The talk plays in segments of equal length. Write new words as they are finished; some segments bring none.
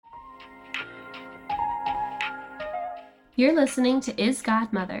You're listening to Is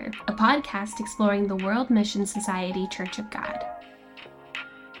God Mother, a podcast exploring the World Mission Society Church of God.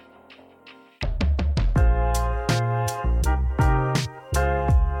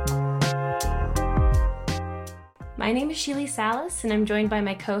 My name is Sheely Salas, and I'm joined by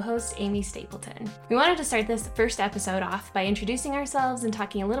my co-host, Amy Stapleton. We wanted to start this first episode off by introducing ourselves and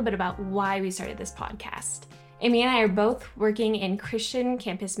talking a little bit about why we started this podcast. Amy and I are both working in Christian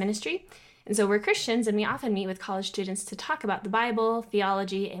campus ministry, and so we're Christians, and we often meet with college students to talk about the Bible,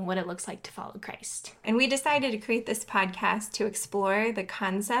 theology, and what it looks like to follow Christ. And we decided to create this podcast to explore the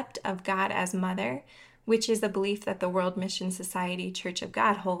concept of God as mother, which is a belief that the World Mission Society Church of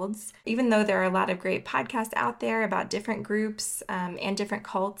God holds. Even though there are a lot of great podcasts out there about different groups and different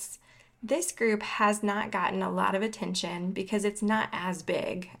cults, this group has not gotten a lot of attention because it's not as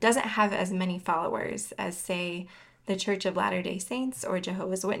big. It doesn't have as many followers as, say, the Church of Latter-day Saints or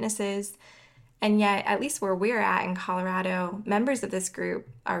Jehovah's Witnesses. And yet, at least where we're at in Colorado, members of this group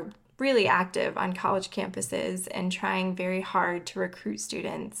are really active on college campuses and trying very hard to recruit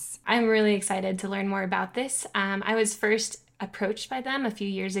students. I'm really excited to learn more about this. I was first approached by them a few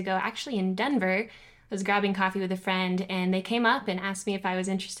years ago, actually in Denver. I was grabbing coffee with a friend, and they came up and asked me if I was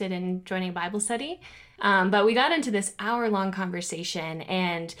interested in joining a Bible study. But we got into this hour-long conversation,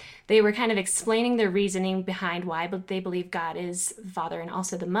 and they were kind of explaining their reasoning behind why they believe God is Father and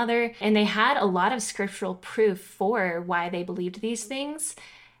also the Mother. And they had a lot of scriptural proof for why they believed these things.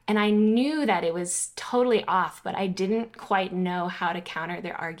 And I knew that it was totally off, but I didn't quite know how to counter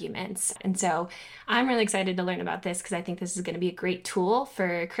their arguments. And so I'm really excited to learn about this because I think this is going to be a great tool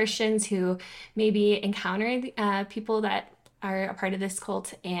for Christians who maybe encounter people that are a part of this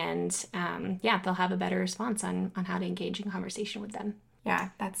cult, and they'll have a better response on how to engage in conversation with them. Yeah,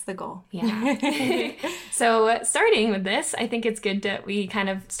 that's the goal. Yeah. So starting with this, I think it's good that we kind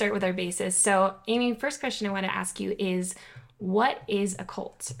of start with our basis. So Amy, first question I want to ask you is, what is a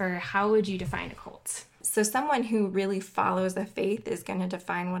cult, or how would you define a cult? So someone who really follows a faith is going to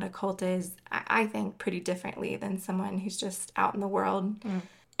define what a cult is, I think, pretty differently than someone who's just out in the world.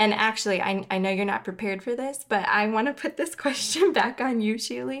 And actually, I know you're not prepared for this, but I want to put this question back on you,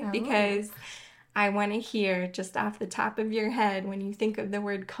 Sheely, because I want to hear just off the top of your head, when you think of the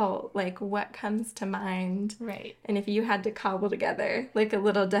word cult, like what comes to mind? Right. And if you had to cobble together like a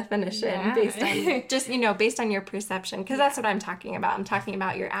little definition based on just, based on your perception, because that's what I'm talking about. I'm talking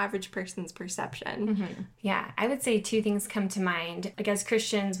about your average person's perception. Mm-hmm. Yeah, I would say two things come to mind. Like, as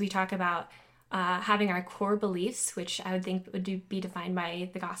Christians, we talk about having our core beliefs, which I would think would be defined by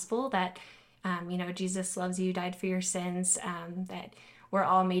the gospel, that, Jesus loves you, died for your sins, that we're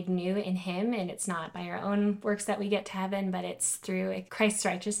all made new in him, and it's not by our own works that we get to heaven, but it's through Christ's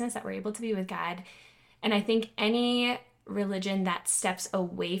righteousness that we're able to be with God. And I think any religion that steps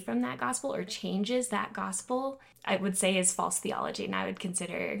away from that gospel or changes that gospel, I would say is false theology, and I would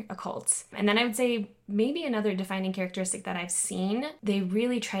consider a cult. And then I would say maybe another defining characteristic that I've seen, they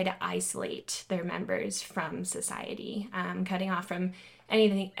really try to isolate their members from society, cutting off from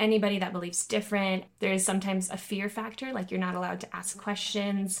anybody that believes different. There's sometimes a fear factor, like you're not allowed to ask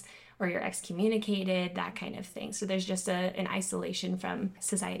questions or you're excommunicated, that kind of thing. So there's just an isolation from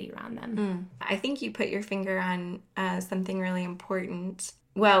society around them. I think you put your finger on something really important.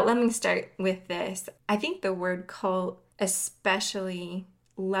 Well, let me start with this. I think the word cult, especially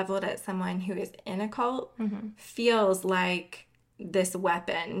leveled at someone who is in a cult, feels like this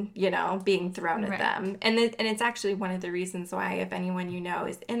weapon, being thrown at them. And it's actually one of the reasons why, if anyone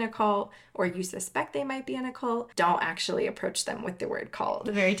is in a cult or you suspect they might be in a cult, don't actually approach them with the word cult.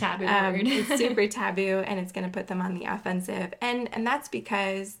 The very taboo word. It's super taboo, and it's going to put them on the offensive. And that's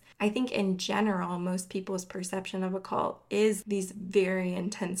because I think in general, most people's perception of a cult is these very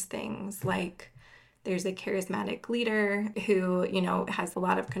intense things, like there's a charismatic leader who, has a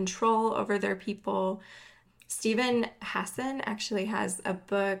lot of control over their people. Stephen Hassan actually has a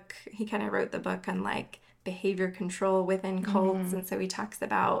book. He kind of wrote the book on behavior control within cults. And so he talks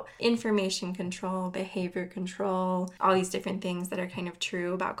about information control, behavior control, all these different things that are kind of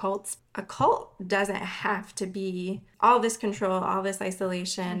true about cults. A cult doesn't have to be all this control, all this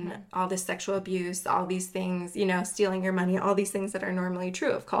isolation, all this sexual abuse, all these things, stealing your money, all these things that are normally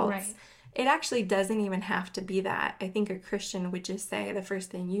true of cults. Right. It actually doesn't even have to be that. I think a Christian would just say the first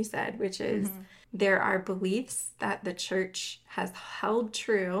thing you said, which is there are beliefs that the church has held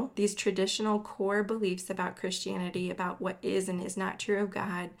true, these traditional core beliefs about Christianity, about what is and is not true of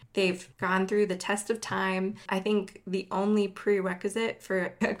God. They've gone through the test of time. I think the only prerequisite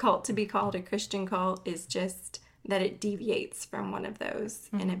for a cult to be called a Christian cult is just that it deviates from one of those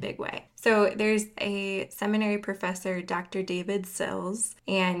in a big way. So there's a seminary professor, Dr. David Sills,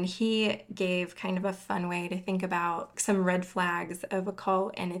 and he gave kind of a fun way to think about some red flags of a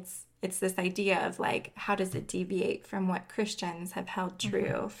cult, and it's this idea of like, how does it deviate from what Christians have held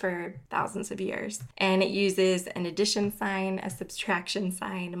true for thousands of years? And it uses an addition sign, a subtraction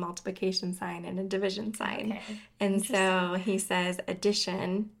sign, a multiplication sign, and a division sign. Okay. And so he says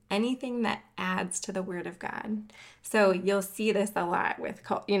addition, anything that adds to the word of God. So you'll see this a lot with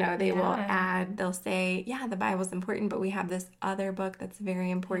cult, they will add, they'll say, yeah, the Bible's important, but we have this other book that's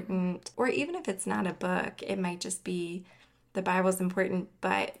very important. Or even if it's not a book, it might just be the Bible's important,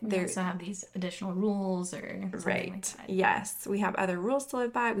 but we also have these additional rules or something like that. Yes, we have other rules to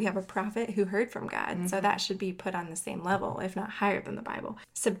live by. We have a prophet who heard from God, so that should be put on the same level, if not higher than the Bible.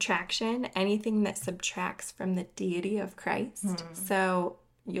 Subtraction, anything that subtracts from the deity of Christ. So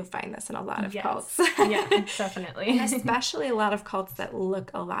you'll find this in a lot of cults. Yeah, definitely. And especially a lot of cults that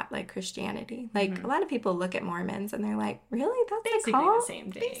look a lot like Christianity. Like a lot of people look at Mormons and they're like, really? That's basically a cult? The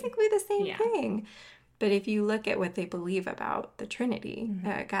same thing. Basically the same thing. But if you look at what they believe about the Trinity,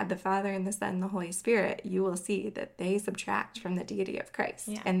 God the Father and the Son and the Holy Spirit, you will see that they subtract from the deity of Christ.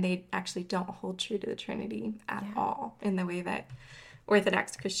 Yeah. And they actually don't hold true to the Trinity at all in the way that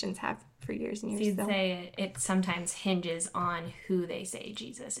Orthodox Christians have for years and years. So you'd say it sometimes hinges on who they say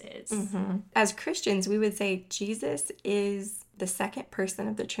Jesus is. As Christians, we would say Jesus is the second person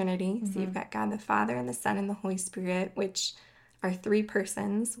of the Trinity. So you've got God the Father and the Son and the Holy Spirit, which are three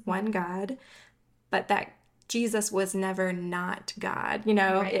persons, one God. But that Jesus was never not God.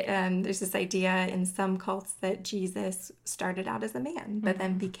 There's this idea in some cults that Jesus started out as a man, but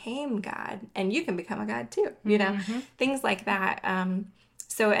then became God. And you can become a God too, things like that.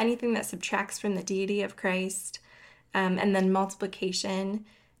 So anything that subtracts from the deity of Christ, and then multiplication,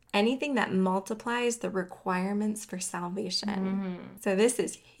 anything that multiplies the requirements for salvation. So this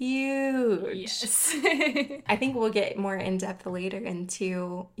is huge. Yes. I think we'll get more in depth later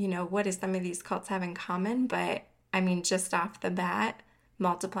into, what do some of these cults have in common? But I mean, just off the bat,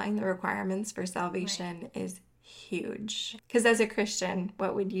 multiplying the requirements for salvation is huge. Because as a Christian,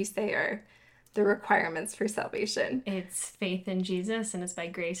 what would you say are the requirements for salvation? It's faith in Jesus, and it's by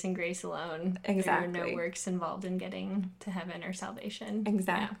grace and grace alone. Exactly. There are no works involved in getting to heaven or salvation.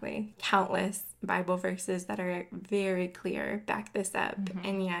 Exactly. Yeah. Countless Bible verses that are very clear back this up.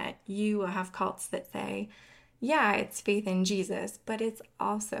 And yet you will have cults that say, yeah, it's faith in Jesus, but it's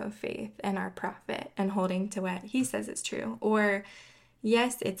also faith in our prophet and holding to what he says is true. Or,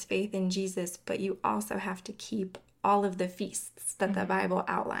 yes, it's faith in Jesus, but you also have to keep all of the feasts that the Bible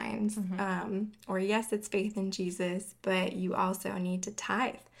outlines. Or yes, it's faith in Jesus, but you also need to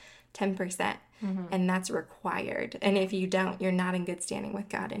tithe 10%. And that's required. And if you don't, you're not in good standing with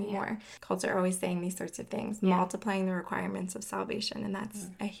God anymore. Cults are always saying these sorts of things, multiplying the requirements of salvation. And that's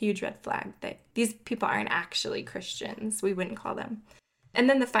a huge red flag that these people aren't actually Christians. We wouldn't call them. And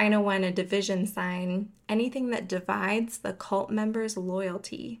then the final one, a division sign, anything that divides the cult member's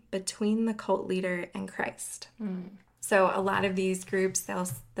loyalty between the cult leader and Christ. So a lot of these groups,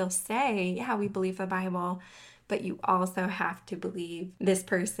 they'll say, yeah, we believe the Bible, but you also have to believe this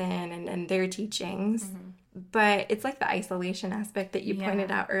person and their teachings. But it's like the isolation aspect that you pointed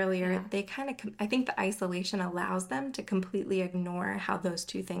out earlier. They I think the isolation allows them to completely ignore how those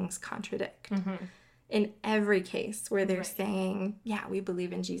two things contradict. In every case where they're saying, yeah, we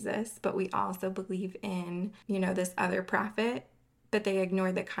believe in Jesus, but we also believe in, this other prophet, but they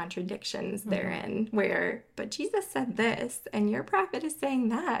ignore the contradictions therein but Jesus said this and your prophet is saying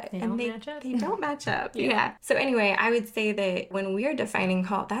that. They don't match up. Yeah. So anyway, I would say that when we're defining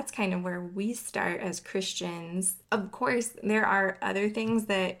cult, that's kind of where we start as Christians. Of course, there are other things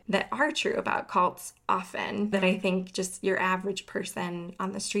that are true about cults often that I think just your average person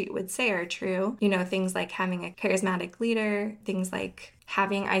on the street would say are true. Things like having a charismatic leader, things like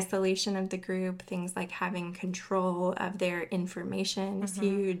having isolation of the group, things like having control of their information is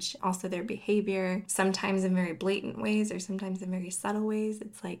huge. Also their behavior, sometimes in very blatant ways or sometimes in very subtle ways.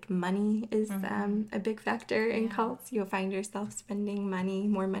 It's like money is a big factor in cults. You'll find yourself spending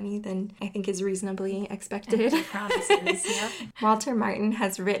more money than I think is reasonably expected. Promises, Walter Martin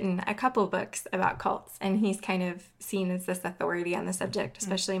has written a couple books about cults, and he's kind of seen as this authority on the subject,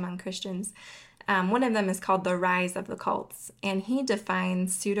 especially among Christians. One of them is called The Rise of the Cults, and he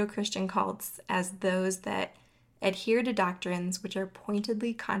defines pseudo-Christian cults as those that adhere to doctrines which are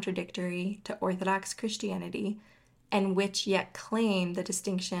pointedly contradictory to Orthodox Christianity and which yet claim the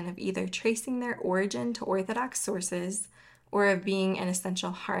distinction of either tracing their origin to Orthodox sources or of being in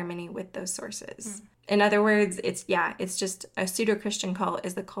essential harmony with those sources. In other words, it's just a pseudo-Christian cult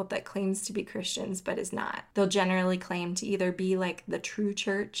is the cult that claims to be Christians but is not. They'll generally claim to either be like the true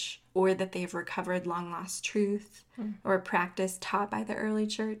church, or that they've recovered long-lost truth or practice taught by the early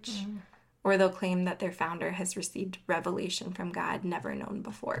church, or they'll claim that their founder has received revelation from God never known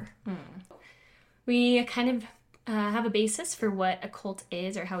before. We kind of have a basis for what a cult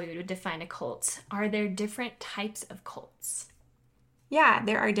is, or how we would define a cult. Are there different types of cults? Yeah,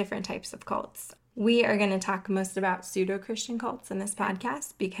 there are different types of cults. We are going to talk most about pseudo-Christian cults in this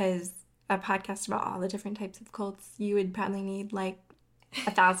podcast, because a podcast about all the different types of cults, you would probably need like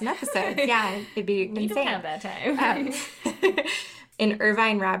 1,000 episodes. Yeah, it'd be insane. We don't have that time. In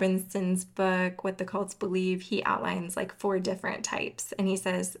Irvine Robinson's book, What the Cults Believe, he outlines like 4 different types. And he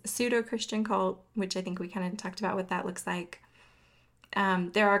says pseudo-Christian cult, which I think we kind of talked about what that looks like.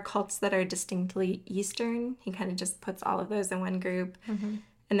 There are cults that are distinctly Eastern. He kind of just puts all of those in one group.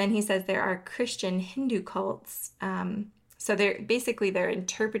 And then he says there are Christian Hindu cults. So they're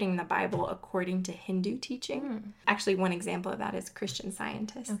interpreting the Bible according to Hindu teaching. Actually, one example of that is Christian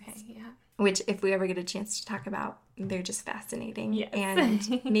Scientists. Okay, yeah. Which, if we ever get a chance to talk about, they're just fascinating. Yes.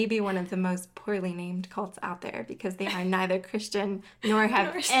 And maybe one of the most poorly named cults out there, because they are neither Christian nor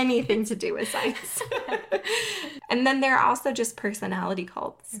have anything to do with science. And then there are also just personality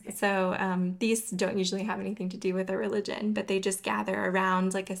cults. Okay. So these don't usually have anything to do with a religion, but they just gather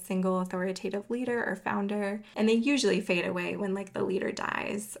around like a single authoritative leader or founder. And they usually fade away when like the leader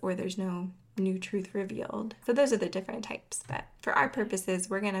dies or there's no new truth revealed. So those are the different types. But for our purposes,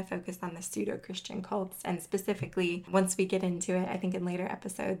 we're going to focus on the pseudo-Christian cults, and specifically, once we get into it, I think in later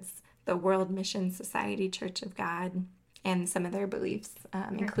episodes, the World Mission Society Church of God and some of their beliefs,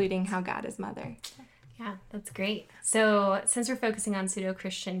 including how God is mother. Yeah, that's great. So since we're focusing on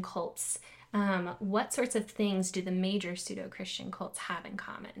pseudo-Christian cults, what sorts of things do the major pseudo-Christian cults have in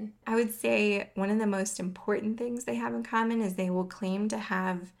common? I would say one of the most important things they have in common is they will claim to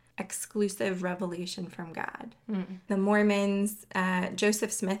have exclusive revelation from God. The Mormons,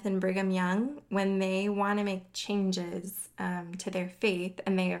 Joseph Smith and Brigham Young, when they want to make changes to their faith,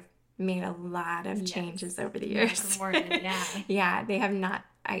 and they have made a lot of changes over the years. Yeah, they have not.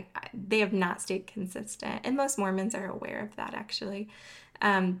 They have not stayed consistent, and most Mormons are aware of that. Actually,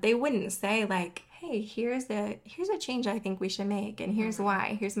 they wouldn't say like, "Hey, here's a change I think we should make, and here's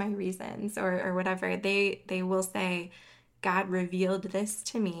why. Here's my reasons," or whatever. They will say, God revealed this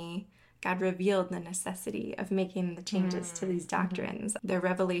to me. God revealed the necessity of making the changes to these doctrines. Their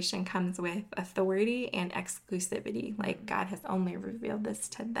revelation comes with authority and exclusivity. Like, God has only revealed this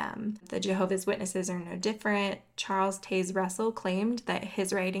to them. The Jehovah's Witnesses are no different. Charles Taze Russell claimed that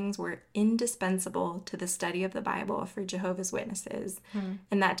his writings were indispensable to the study of the Bible for Jehovah's Witnesses,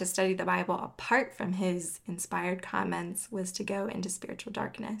 and that to study the Bible apart from his inspired comments was to go into spiritual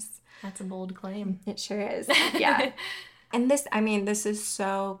darkness. That's a bold claim. It sure is. Yeah. And this is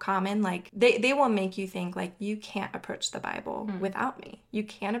so common. Like, they will make you think, like, you can't approach the Bible without me. You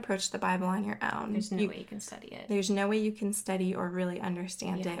can't approach the Bible on your own. There's no way you can study it. There's no way you can study or really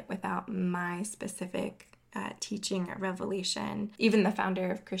understand it without my specific teaching or revelation. Even the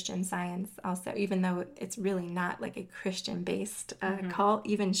founder of Christian Science also, even though it's really not like a Christian-based cult,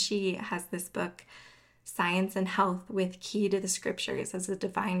 even she has this book, Science and Health with Key to the Scriptures as a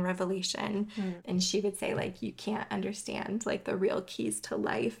Divine Revelation. And she would say, like, you can't understand like the real keys to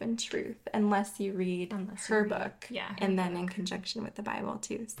life and truth unless you read her book. And then in conjunction with the Bible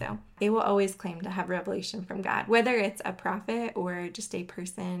too. So they will always claim to have revelation from God, whether it's a prophet or just a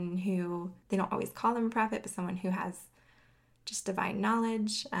person who, they don't always call them a prophet, but someone who has just divine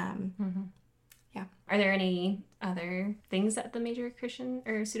knowledge. Yeah. Are there any other things that the major Christian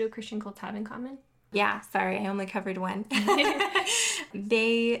or pseudo-Christian cults have in common? Yeah, sorry, I only covered one.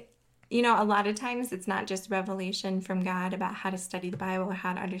 They, a lot of times it's not just revelation from God about how to study the Bible or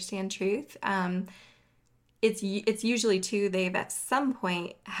how to understand truth. It's usually too, they've at some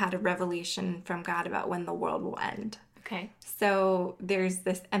point had a revelation from God about when the world will end. Okay. So there's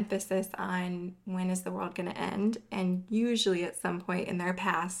this emphasis on when is the world going to end, and usually at some point in their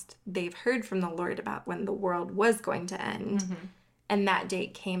past, they've heard from the Lord about when the world was going to end. And that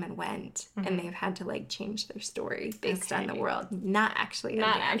date came and went, and they've had to like change their story based on the world not actually ending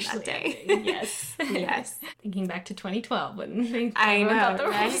on that day. Yes. Yes. Thinking back to 2012 when they I know, the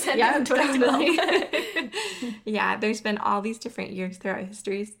right? Yeah, totally. Yeah, there's been all these different years throughout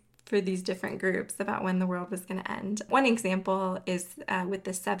history for these different groups about when the world was going to end. One example is with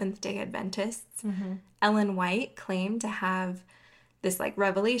the Seventh-day Adventists. Ellen White claimed to have this like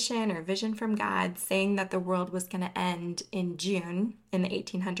revelation or vision from God saying that the world was going to end in June in the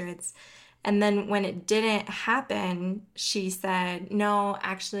 1800s. And then when it didn't happen, she said, no,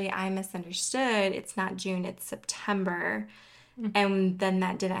 actually, I misunderstood. It's not June, it's September. And then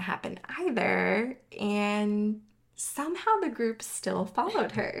that didn't happen either. And somehow the group still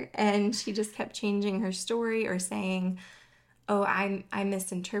followed her. And she just kept changing her story or saying, oh, I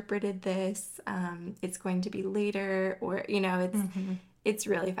misinterpreted this. It's going to be later. Or, it's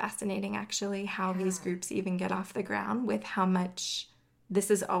really fascinating, actually, how these groups even get off the ground with how much this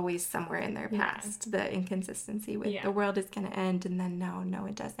is always somewhere in their past, the inconsistency with the world is going to end, and then no,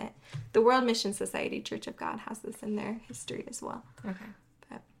 it doesn't. The World Mission Society Church of God has this in their history as well. Okay.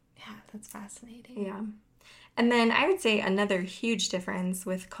 But, yeah, that's fascinating. Yeah. And then I would say another huge difference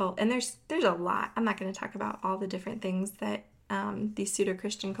with cult, and there's a lot. I'm not going to talk about all the different things that these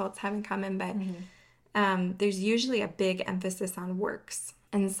pseudo-Christian cults have in common, but there's usually a big emphasis on works.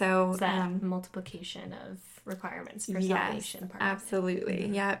 And so... Is that multiplication of requirements for salvation part absolutely.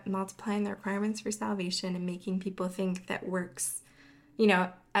 Yeah, multiplying the requirements for salvation and making people think that works,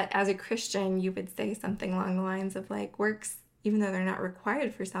 as a Christian, you would say something along the lines of like, works, even though they're not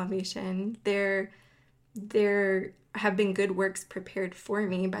required for salvation, there have been good works prepared for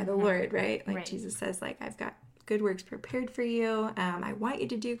me by the Lord, right? Like Jesus says, like, I've got good works prepared for you. I want you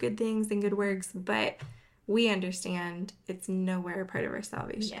to do good things and good works, but we understand it's nowhere a part of our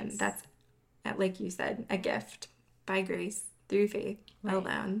salvation. Yes. That's, like you said, a gift by grace through faith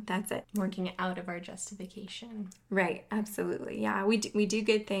alone. That's it. Working it out of our justification. Right. Absolutely. Yeah. We do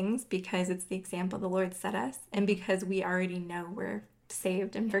good things because it's the example the Lord set us and because we already know we're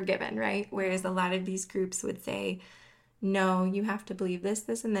saved and forgiven, right? Whereas a lot of these groups would say, no, you have to believe this,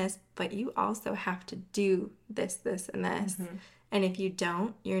 this, and this, but you also have to do this, this, and this. And if you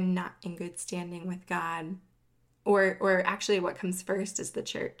don't, you're not in good standing with God. Or actually what comes first is the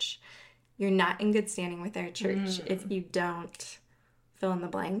church. You're not in good standing with our church if you don't fill in the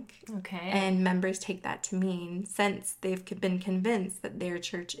blank. Okay. And members take that to mean, since they've been convinced that their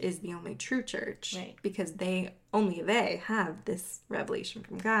church is the only true church, because only they have this revelation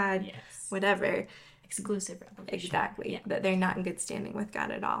from God, whatever. Exclusive revelation. Exactly. That they're not in good standing with God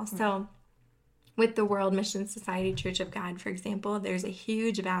at all. So with the World Mission Society Church of God, for example, there's a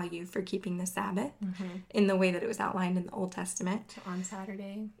huge value for keeping the Sabbath in the way that it was outlined in the Old Testament. So on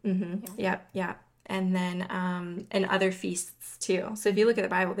Saturday. Yep. And then and other feasts too. So if you look at the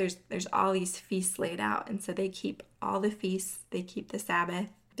Bible, there's all these feasts laid out. And so they keep all the feasts. They keep the Sabbath.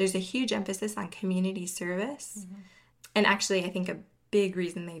 There's a huge emphasis on community service. And actually, I think a big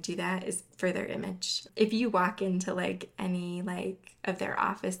reason they do that is for their image. If you walk into like any like of their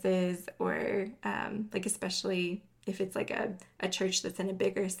offices or like especially if it's like a church that's in a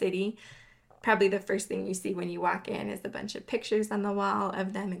bigger city, probably the first thing you see when you walk in is a bunch of pictures on the wall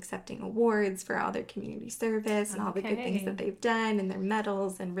of them accepting awards for all their community service and all the good things that they've done and their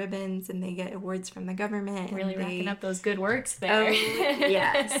medals and ribbons, and they get awards from the government. Really racking up those good works there. Oh,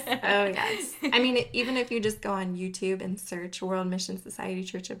 yes. I mean, even if you just go on YouTube and search World Mission Society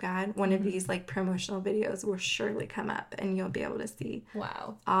Church of God, one of these like promotional videos will surely come up and you'll be able to see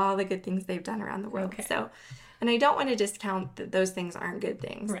all the good things they've done around the world. So, and I don't want to discount that those things aren't good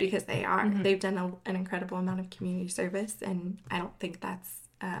things because they are. They've done an incredible amount of community service, and I don't think that's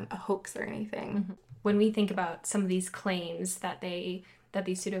a hoax or anything. When we think about some of these claims that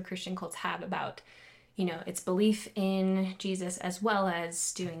these pseudo-Christian cults have about, it's belief in Jesus as well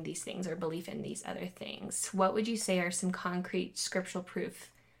as doing these things or belief in these other things, what would you say are some concrete scriptural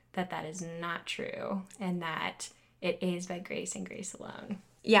proof that that is not true and that it is by grace and grace alone?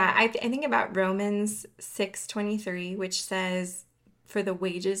 Yeah, I think about Romans 6:23, which says, "For the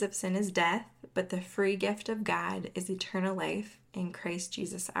wages of sin is death, but the free gift of God is eternal life in Christ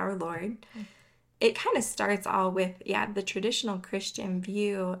Jesus our Lord." It kind of starts all with, the traditional Christian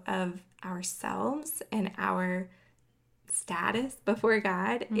view of ourselves and our status before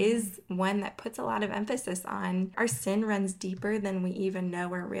God is one that puts a lot of emphasis on our sin runs deeper than we even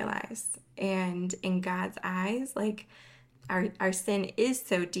know or realize. And in God's eyes, like, our sin is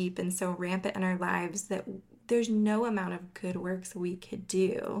so deep and so rampant in our lives that there's no amount of good works we could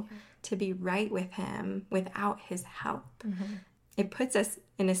do to be right with Him without His help. It puts us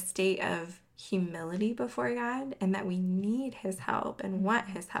in a state of humility before God and that we need His help and want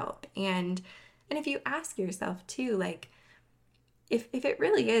His help. And if you ask yourself too, like, if it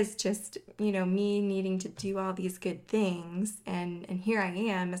really is just, me needing to do all these good things and here I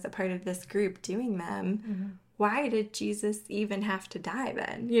am as a part of this group doing them, why did Jesus even have to die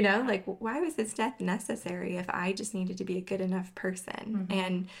then? Like, why was His death necessary if I just needed to be a good enough person?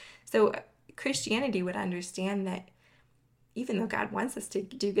 And so Christianity would understand that even though God wants us to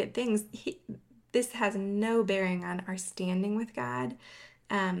do good things, this has no bearing on our standing with God.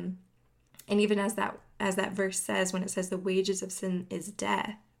 And even as that verse says, when it says the wages of sin is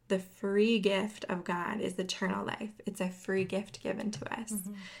death, the free gift of God is eternal life. It's a free gift given to us.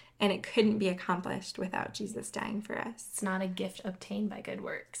 And it couldn't be accomplished without Jesus dying for us. It's not a gift obtained by good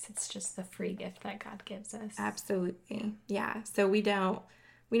works. It's just the free gift that God gives us. Absolutely. Yeah. So we don't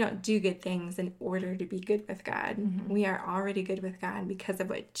do good things in order to be good with God. We are already good with God because of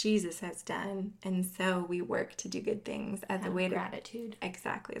what Jesus has done. And so we work to do good things as a way to gratitude.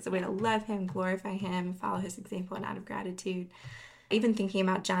 Exactly. As a way to love him, glorify him, follow his example, and out of gratitude. Even thinking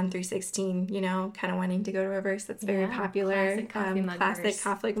about John 3:16, kind of wanting to go to a verse that's very popular. Classic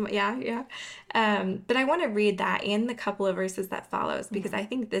Catholic. Yeah. But I want to read that and the couple of verses that follows because I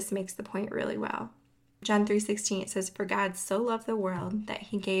think this makes the point really well. John 3:16, it says, "For God so loved the world that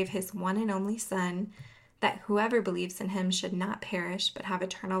he gave his one and only Son, that whoever believes in him should not perish but have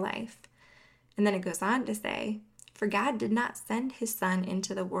eternal life." And then it goes on to say, "For God did not send his Son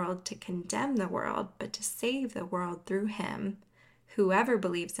into the world to condemn the world, but to save the world through him. Whoever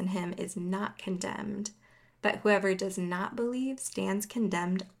believes in him is not condemned, but whoever does not believe stands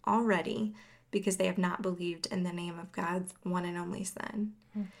condemned already because they have not believed in the name of God's one and only Son."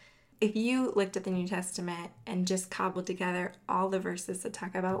 If you looked at the New Testament and just cobbled together all the verses that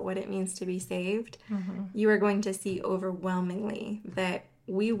talk about what it means to be saved, you are going to see overwhelmingly that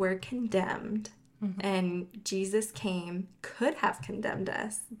we were condemned and Jesus could have condemned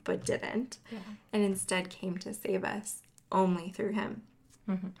us, but didn't, and instead came to save us only through him.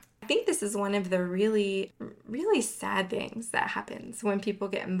 I think this is one of the really, really sad things that happens when people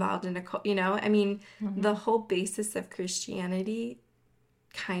get involved in a cult. The whole basis of Christianity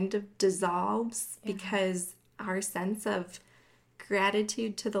kind of dissolves because our sense of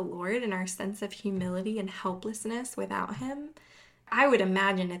gratitude to the Lord and our sense of humility and helplessness without him, I would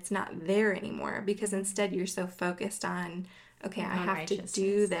imagine it's not there anymore because instead you're so focused on, okay, I have to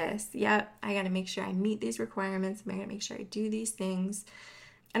do this. Yep, I got to make sure I meet these requirements. I got to make sure I do these things.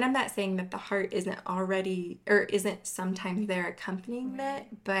 And I'm not saying that the heart isn't already or isn't sometimes there accompanying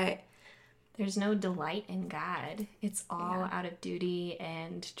that, but there's no delight in God. It's all out of duty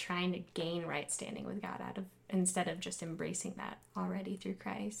and trying to gain right standing with God instead of just embracing that already through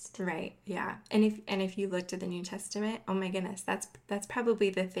Christ. Right. Yeah. And if you looked at the New Testament, oh my goodness, that's probably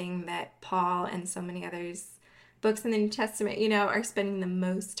the thing that Paul and so many others books in the New Testament, are spending the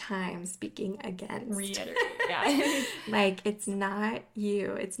most time speaking against. Reiterate, yeah. Like, it's not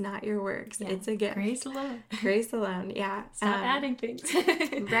you. It's not your works. Yeah. It's a gift. Grace alone. Grace alone, yeah. Stop adding things.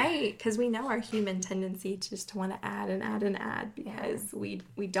 Right, because we know our human tendency just to want to add and add and add because we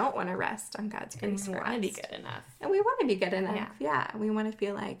don't want to rest on God's grace. And we want to be good enough. And we want to be good enough, yeah. We want to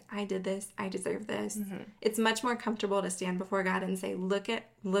feel like, I did this, I deserve this. It's much more comfortable to stand before God and say, look,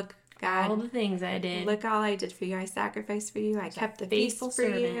 God, all the things I did. Look all I did for you. I sacrificed for you. I kept the feast for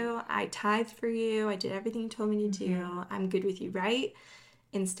you. I tithed for you. I did everything you told me to do. I'm good with you, right?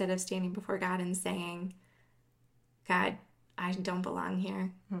 Instead of standing before God and saying, God, I don't belong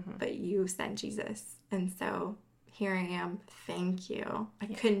here, but you sent Jesus. And so here I am. Thank you. I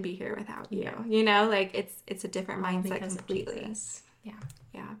couldn't be here without you. It's a different mindset completely.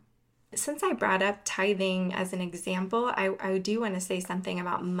 Yeah. Since I brought up tithing as an example, I do want to say something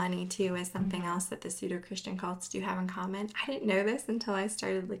about money too as something else that the pseudo-Christian cults do have in common. I didn't know this until I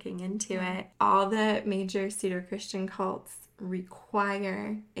started looking into it. All the major pseudo-Christian cults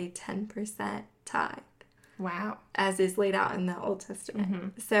require a 10% tithe. Wow. As is laid out in the Old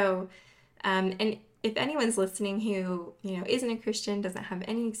Testament. So, and if anyone's listening who, isn't a Christian, doesn't have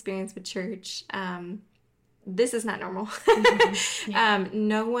any experience with church, this is not normal.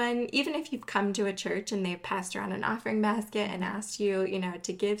 No one, even if you've come to a church and they've passed around an offering basket and asked you,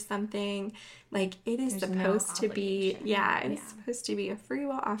 to give something, like it is supposed to be, it's supposed to be a free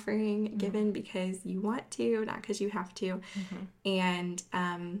will offering given because you want to, not because you have to. And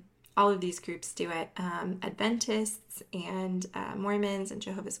all of these groups do it. Adventists and Mormons and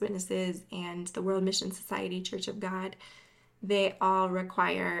Jehovah's Witnesses and the World Mission Society Church of God, they all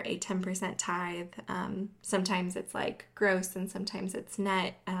require a 10% tithe. Sometimes it's like gross and sometimes it's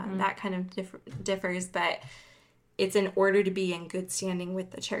net. That kind of differs, but it's in order to be in good standing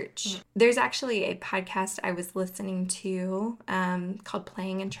with the church. There's actually a podcast I was listening to called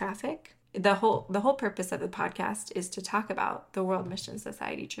Playing in Traffic. The whole purpose of the podcast is to talk about the World Mission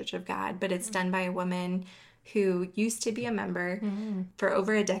Society Church of God, but it's done by a woman who used to be a member for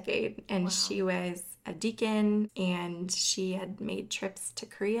over a decade, and she was a deacon, and she had made trips to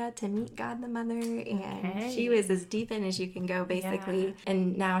Korea to meet God the Mother, and she was as deep in as you can go, basically.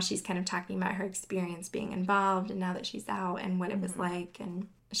 And now she's kind of talking about her experience being involved, and now that she's out, and what it was like. And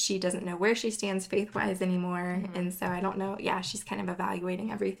she doesn't know where she stands faith-wise anymore. And so I don't know. Yeah, she's kind of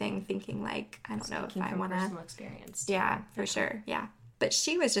evaluating everything, thinking like, I don't know if I want to. Personal experience. Yeah, for sure. Yeah. But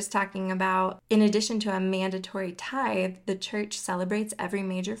she was just talking about, in addition to a mandatory tithe, the church celebrates every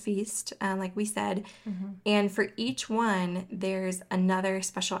major feast, like we said. And for each one, there's another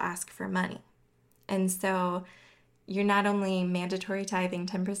special ask for money. And so you're not only mandatory tithing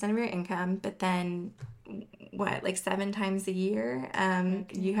 10% of your income, but then like 7 times a year,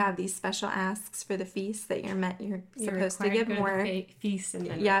 you have these special asks for the feasts that you're supposed to give more feasts, and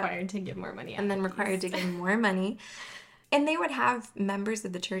then required to give more money, and then required to give more money. And they would have members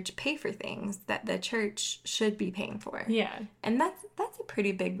of the church pay for things that the church should be paying for. Yeah. And that's a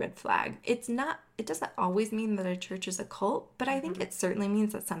pretty big red flag. It doesn't always mean that a church is a cult, but I think it certainly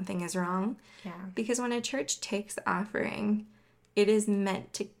means that something is wrong. Yeah. Because when a church takes offering, it is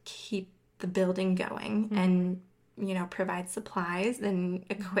meant to keep the building going and, provide supplies and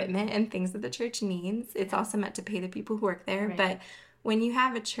equipment and things that the church needs. It's also meant to pay the people who work there. Right. But when you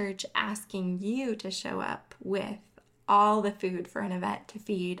have a church asking you to show up with all the food for an event to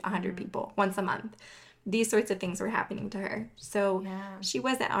feed 100 people once a month, these sorts of things were happening to her. So she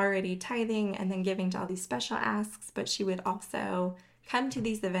wasn't already tithing and then giving to all these special asks, but she would also come to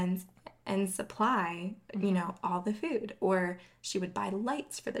these events and supply, all the food. Or she would buy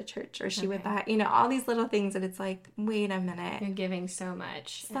lights for the church, or she would buy, all these little things that it's like, wait a minute. You're giving so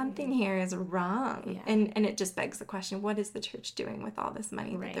much. Something here is wrong. Yeah. And it just begs the question, what is the church doing with all this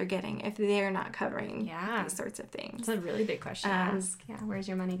money that they're getting if they're not covering these sorts of things? It's a really big question to ask. Yeah, where's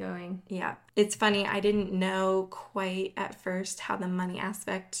your money going? Yeah. It's funny, I didn't know quite at first how the money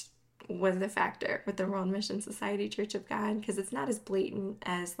aspect was a factor with the World Mission Society Church of God, because it's not as blatant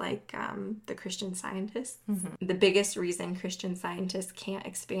as like the Christian Scientists. The biggest reason Christian Scientists can't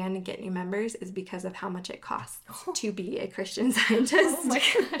expand and get new members is because of how much it costs to be a Christian Scientist. Oh my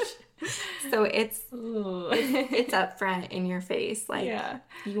gosh. So it's up front in your face. Like,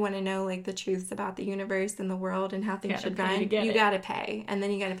 you want to know like the truths about the universe and the world and how things should run, you gotta pay, and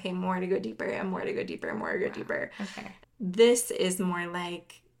then you gotta pay more to go deeper and more to go deeper and more to go deeper. Okay. This is more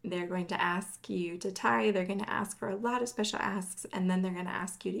like, they're going to ask you to tithe, they're going to ask for a lot of special asks, and then they're going to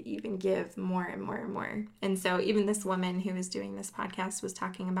ask you to even give more and more and more. And so even this woman who was doing this podcast was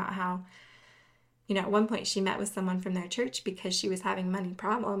talking about how, at one point she met with someone from their church because she was having money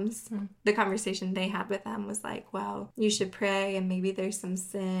problems. The conversation they had with them was like, well, you should pray, and maybe there's some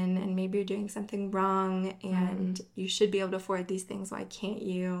sin, and maybe you're doing something wrong, and you should be able to afford these things. Why can't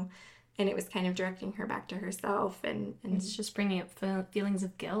you? And it was kind of directing her back to herself. And it's just bringing up feelings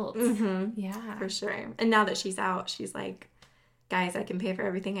of guilt. Yeah. For sure. And now that she's out, she's like, guys, I can pay for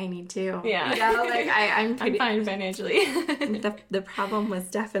everything I need to. Yeah. Like I'm fine financially. The problem was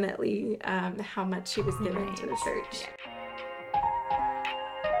definitely how much she was giving to the church. Yeah.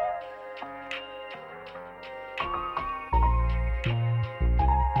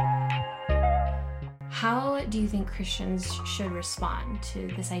 How do you think Christians should respond to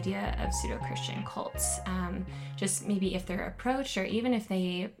this idea of pseudo-Christian cults? Just maybe if they're approached, or even if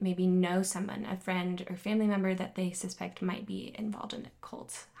they maybe know someone, a friend or family member that they suspect might be involved in a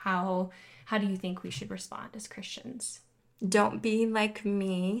cult. How do you think we should respond as Christians? Don't be like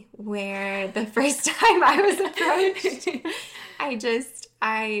me, where the first time I was approached,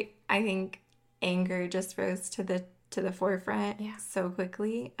 I think anger just rose to the forefront so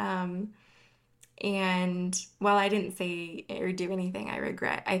quickly. And while I didn't say or do anything I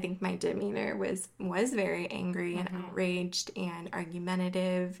regret, I think my demeanor was very angry and outraged and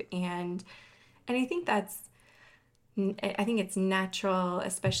argumentative. And I think it's natural,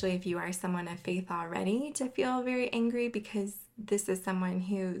 especially if you are someone of faith already, to feel very angry, because this is someone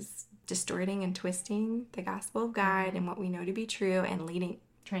who's distorting and twisting the gospel of God and what we know to be true, and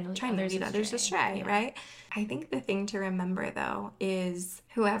trying to lead others astray, right? I think the thing to remember, though, is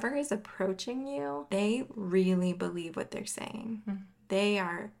whoever is approaching you, they really believe what they're saying. They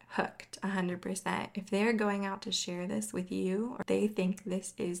are hooked 100%. If they're going out to share this with you, or they think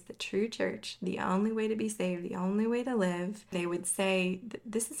this is the true church, the only way to be saved, the only way to live, they would say,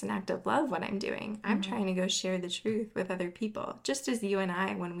 this is an act of love, what I'm doing. I'm trying to go share the truth with other people. Just as you and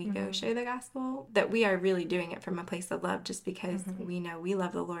I, when we go share the gospel, that we are really doing it from a place of love, just because we know we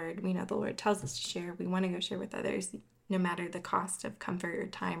love the Lord. We know the Lord tells us to share. We want to go share with others, no matter the cost of comfort or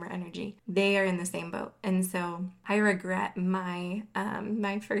time or energy. They are in the same boat. And so I regret my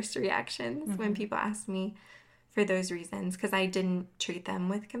first reactions when people ask me for those reasons, because I didn't treat them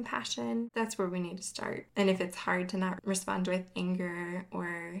with compassion. That's where we need to start. And if it's hard to not respond with anger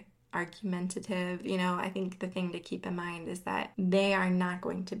or argumentative, I think the thing to keep in mind is that they are not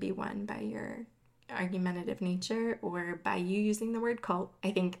going to be won by your argumentative nature or by you using the word cult.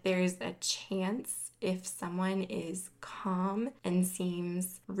 I think there's a chance if someone is calm and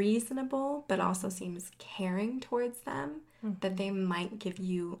seems reasonable, but also seems caring towards them, that they might give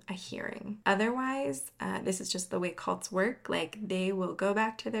you a hearing. Otherwise, this is just the way cults work. Like, they will go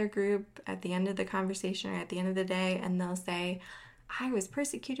back to their group at the end of the conversation or at the end of the day, and they'll say, I was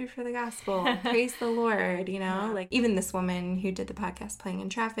persecuted for the gospel. Praise the Lord, you know? Yeah. Like, even this woman who did the podcast Playing in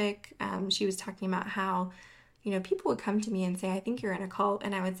Traffic, she was talking about how, you know, people would come to me and say, I think you're in a cult.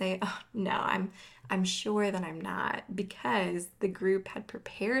 And I would say, oh, no, I'm sure that I'm not, because the group had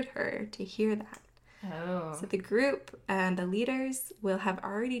prepared her to hear that. Oh. So the group and the leaders will have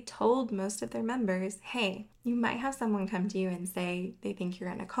already told most of their members, hey, you might have someone come to you and say they think you're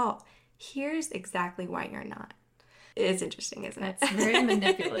in a cult. Here's exactly why you're not. It is interesting, isn't it? It's very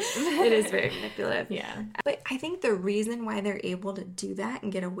manipulative. It is very manipulative. Yeah. But I think the reason why they're able to do that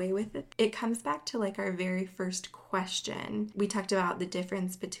and get away with it, it comes back to like our very first question. We talked about the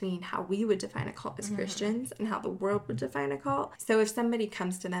difference between how we would define a cult as Christians and how the world would define a cult. So if somebody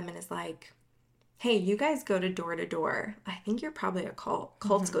comes to them and is like, hey, you guys go to door to door, I think you're probably a cult.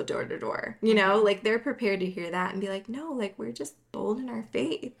 Cults go door to door. You know, like, they're prepared to hear that and be like, no, like, we're just bold in our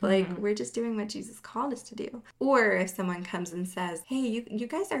faith. Like, we're just doing what Jesus called us to do. Or if someone comes and says, hey, you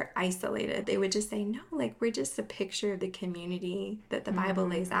guys are isolated, they would just say, no, like, we're just a picture of the community that the Bible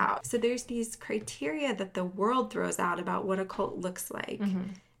lays out. So there's these criteria that the world throws out about what a cult looks like.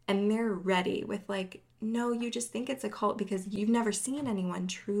 And they're ready with like, no, you just think it's a cult because you've never seen anyone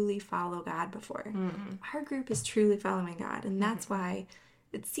truly follow God before. Our group is truly following God, and that's why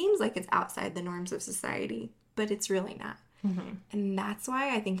it seems like it's outside the norms of society, but it's really not. And that's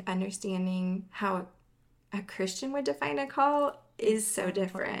why I think understanding how a Christian would define a cult is so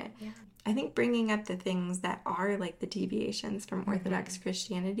different. Yeah. I think bringing up the things that are like the deviations from Orthodox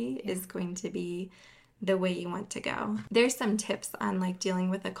Christianity is going to be the way you want to go. There's some tips on like dealing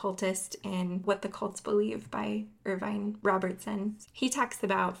with a cultist and What the Cults Believe by Irvine Robertson. He talks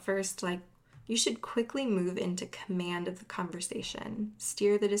about first, like, you should quickly move into command of the conversation,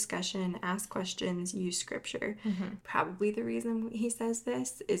 steer the discussion, ask questions, use scripture. Probably the reason he says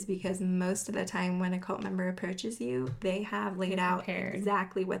this is because most of the time when a cult member approaches you, they have laid out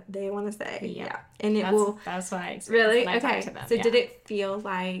exactly what they want to say. Yeah. And that's why I experienced really? when I okay. talked to them. So did it feel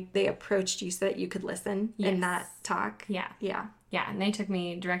like they approached you so that you could listen and not talk? Yeah. Yeah. Yeah. And they took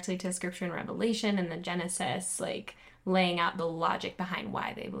me directly to scripture and Revelation and then Genesis, like, laying out the logic behind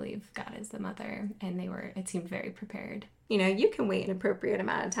why they believe God is the mother, and it seemed very prepared. You know, you can wait an appropriate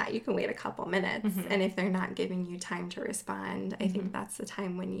amount of time. You can wait a couple minutes, and if they're not giving you time to respond, I think that's the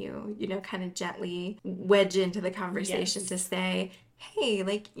time when you kind of gently wedge into the conversation to say, hey,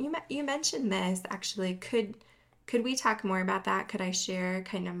 like, you mentioned this, actually, could we talk more about that? Could I share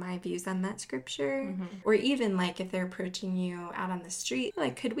kind of my views on that scripture? Or even like if they're approaching you out on the street,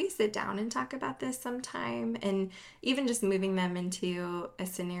 like, could we sit down and talk about this sometime? And even just moving them into a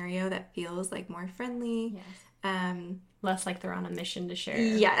scenario that feels like more friendly. Less like they're on a mission to share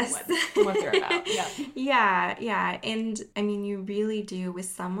what they're about. Yeah. And I mean, you really do with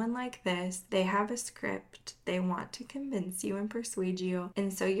someone like this, they have a script. They want to convince you and persuade you.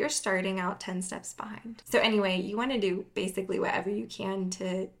 And so you're starting out 10 steps behind. So anyway, you want to do basically whatever you can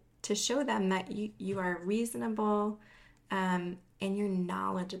to show them that you are reasonable, and you're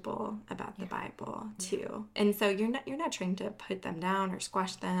knowledgeable about the Bible too. And so you're not trying to put them down or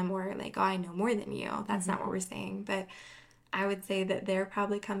squash them or like, oh, I know more than you. That's not what we're saying. But I would say that they're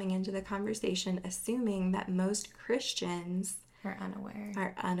probably coming into the conversation assuming that most Christians are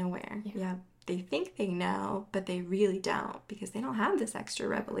unaware. Yeah. They think they know, but they really don't, because they don't have this extra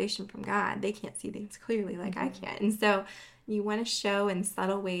revelation from God. They can't see things clearly like I can. And so you want to show in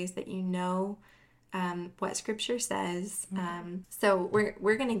subtle ways that you know what scripture says. So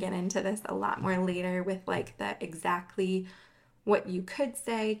we're going to get into this a lot more later with like the exactly what you could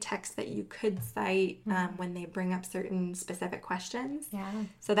say, text that you could cite when they bring up certain specific questions. Yeah.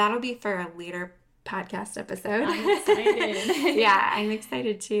 So that'll be for a later podcast episode. I'm excited. Yeah, I'm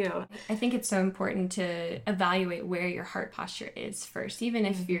excited too. I think it's so important to evaluate where your heart posture is first, even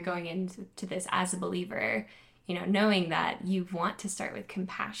if you're going into this as a believer, you know, knowing that you want to start with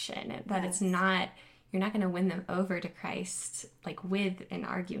compassion, that it's not, you're not going to win them over to Christ like with an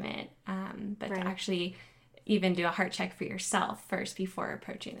argument, but to actually even do a heart check for yourself first before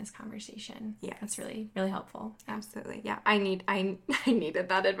approaching this conversation. Yeah, that's really, really helpful. Absolutely. Yeah, I needed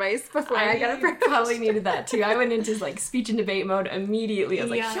that advice before I got approached. Probably needed that too. I went into like speech and debate mode immediately. I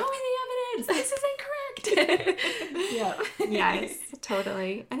was like, show me the evidence. This is incorrect. perfect. Yeah. Yes,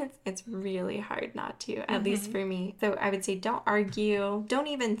 totally. And it's really hard not to, at least for me. So I would say don't argue. Don't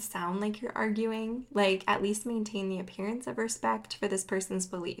even sound like you're arguing. Like, at least maintain the appearance of respect for this person's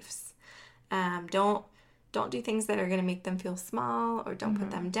beliefs. Don't do things that are going to make them feel small, or don't put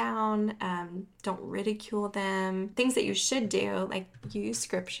them down. Don't ridicule them. Things that you should do, like use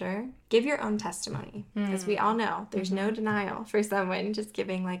scripture. Give your own testimony. Because we all know there's no denial for someone just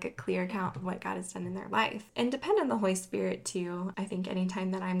giving like a clear account of what God has done in their life. And depend on the Holy Spirit too. I think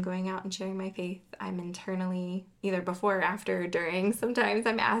anytime that I'm going out and sharing my faith, I'm internally, either before or after or during, sometimes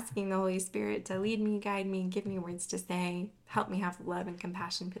I'm asking the Holy Spirit to lead me, guide me, give me words to say, help me have love and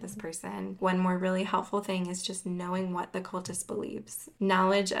compassion for this person. One more really helpful thing is just knowing what the cultist believes.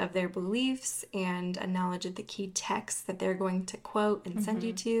 Knowledge of their beliefs and a knowledge of the key texts that they're going to quote and send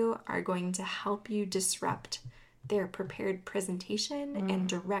you to are going to help you disrupt their prepared presentation and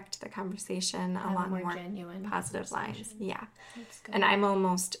direct the conversation along more genuine, positive lines. Yeah. And I'm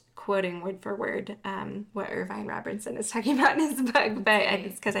almost quoting word for word what Irvine Robertson is talking about in his book, but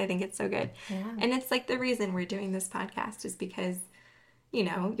it's because I think it's so good. Yeah. And it's like the reason we're doing this podcast is because, you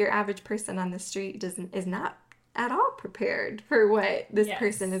know, your average person on the street is not at all prepared for what this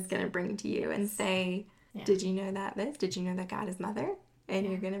person is going to bring to you and say, did you know that this? Did you know that God is mother? And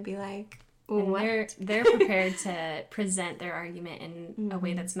you're going to be like, what? They're prepared to present their argument in a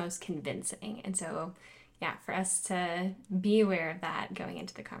way that's most convincing. And so, yeah, for us to be aware of that going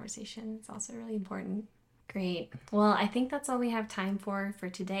into the conversation is also really important. Great. Well, I think that's all we have time for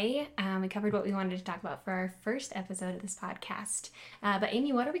today. We covered what we wanted to talk about for our first episode of this podcast. But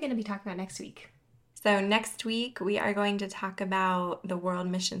Amy, what are we going to be talking about next week? So next week, we are going to talk about the World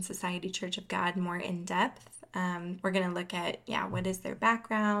Mission Society Church of God more in depth. We're going to look at, what is their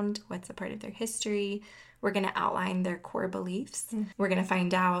background? What's a part of their history? We're going to outline their core beliefs. We're going to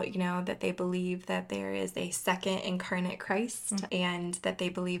find out, that they believe that there is a second incarnate Christ and that they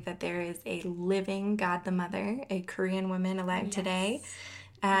believe that there is a living God the Mother, a Korean woman alive today.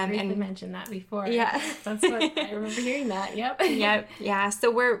 And mentioned that before. Yeah. That's what I remember hearing that. Yep. Yep. Yeah.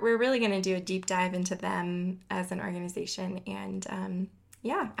 So we're really going to do a deep dive into them as an organization. And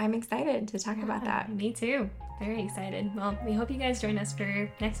I'm excited to talk about that. Me too. Very excited. Well, we hope you guys join us for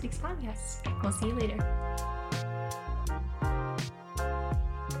next week's podcast. We'll see you later.